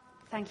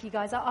Thank you,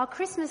 guys. Our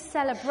Christmas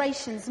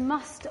celebrations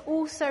must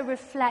also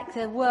reflect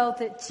the world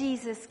that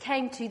Jesus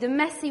came to, the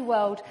messy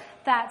world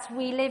that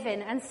we live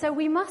in. And so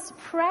we must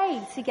pray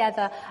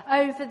together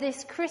over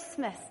this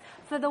Christmas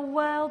for the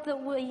world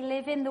that we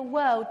live in, the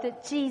world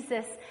that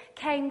Jesus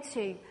came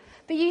to.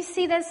 But you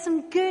see, there's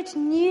some good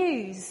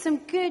news.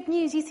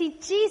 You see,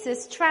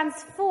 Jesus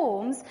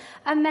transforms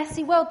a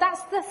messy world.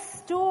 That's the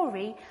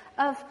story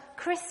of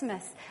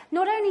Christmas.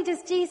 Not only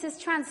does Jesus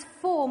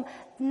transform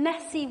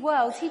messy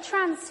worlds, he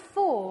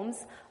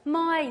transforms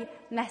my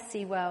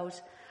messy world.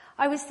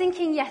 I was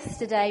thinking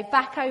yesterday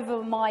back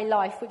over my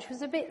life, which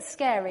was a bit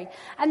scary,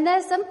 and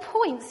there's some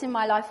points in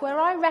my life where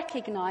I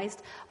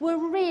recognised were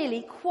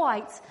really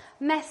quite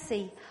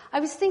messy. I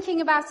was thinking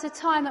about a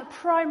time at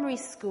primary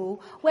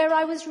school where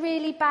I was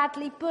really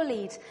badly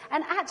bullied,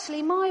 and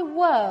actually my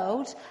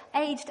world,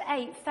 aged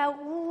 8, felt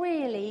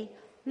really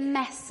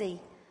messy.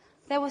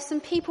 There were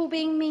some people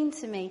being mean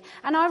to me.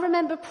 And I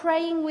remember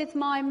praying with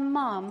my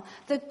mum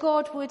that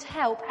God would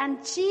help.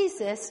 And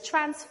Jesus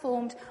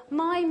transformed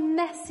my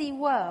messy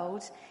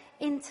world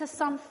into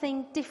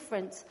something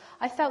different.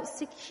 I felt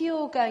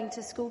secure going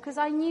to school because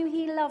I knew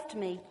he loved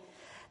me.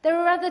 There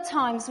are other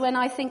times when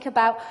I think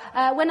about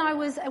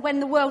when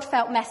the world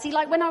felt messy,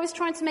 like when I was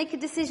trying to make a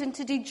decision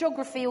to do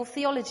geography or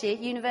theology at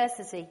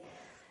university.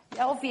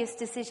 Obvious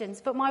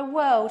decisions, but my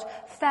world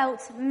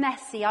felt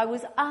messy. I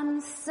was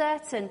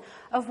uncertain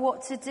of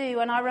what to do,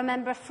 and I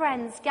remember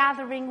friends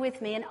gathering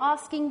with me and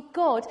asking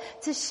God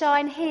to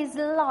shine his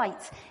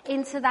light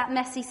into that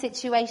messy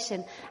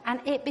situation, and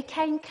it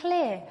became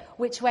clear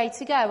which way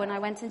to go when I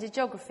went into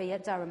geography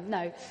at Durham.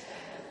 No.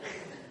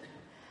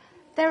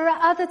 There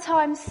are other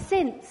times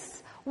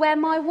since where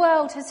my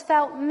world has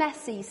felt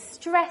messy,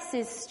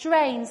 stresses,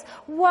 strains,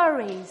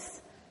 worries,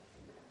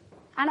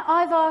 and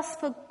I've asked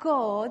for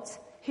God,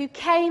 who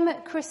came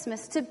at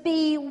Christmas, to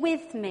be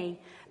with me,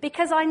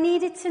 because I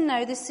needed to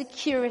know the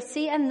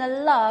security and the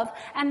love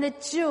and the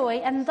joy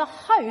and the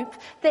hope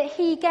that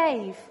he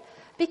gave.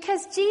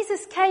 Because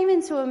Jesus came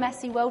into a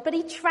messy world, but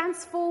he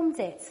transformed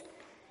it.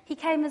 He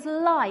came as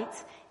light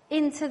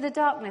into the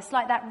darkness,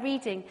 like that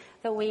reading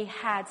that we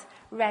had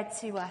read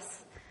to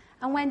us.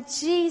 And when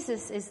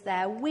Jesus is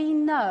there, we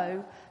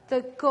know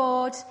that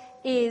God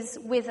is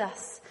with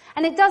us.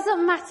 And it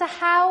doesn't matter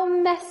how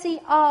messy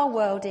our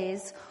world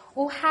is,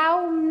 or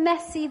how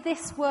messy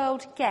this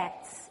world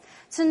gets,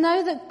 to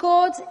know that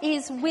God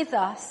is with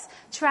us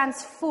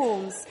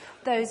transforms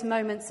those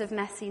moments of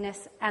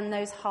messiness and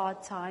those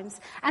hard times.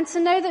 And to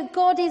know that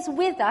God is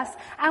with us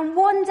and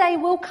one day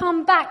will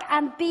come back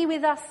and be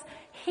with us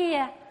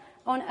here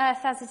on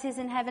earth as it is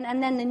in heaven,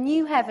 and then the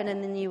new heaven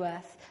and the new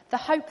earth, the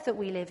hope that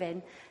we live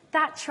in,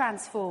 that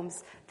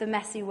transforms the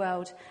messy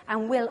world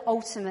and will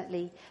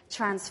ultimately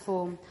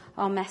transform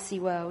our messy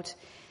world.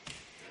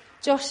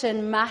 Josh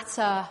and Matt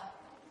are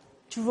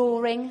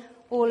drawing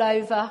all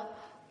over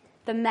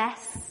the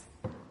mess,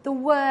 the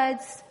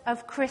words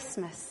of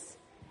Christmas.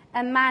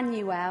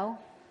 Emmanuel,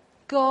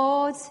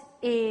 God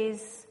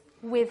is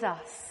with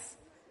us.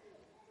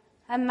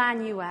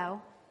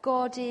 Emmanuel,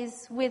 God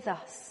is with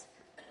us.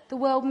 The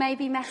world may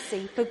be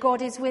messy, but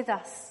God is with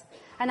us.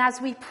 And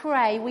as we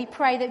pray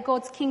that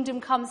God's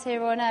kingdom comes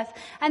here on earth.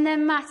 And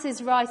then Matt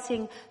is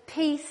writing,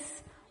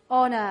 peace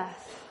on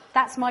earth.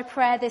 That's my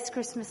prayer this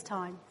Christmas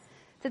time.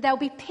 That there'll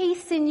be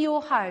peace in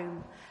your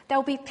home.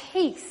 There'll be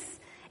peace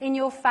in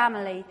your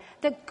family.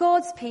 That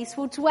God's peace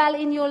will dwell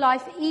in your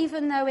life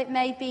even though it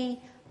may be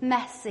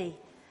messy.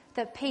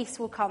 That peace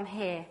will come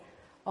here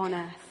on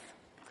earth.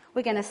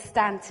 We're going to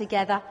stand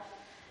together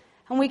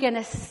and we're going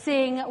to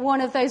sing one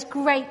of those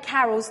great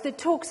carols that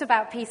talks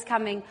about peace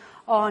coming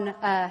on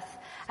earth.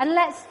 And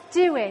let's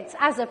do it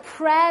as a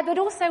prayer but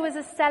also as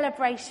a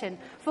celebration.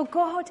 For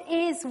God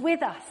is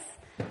with us,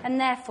 and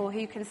therefore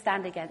who can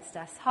stand against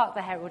us? Hark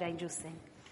the herald angels sing.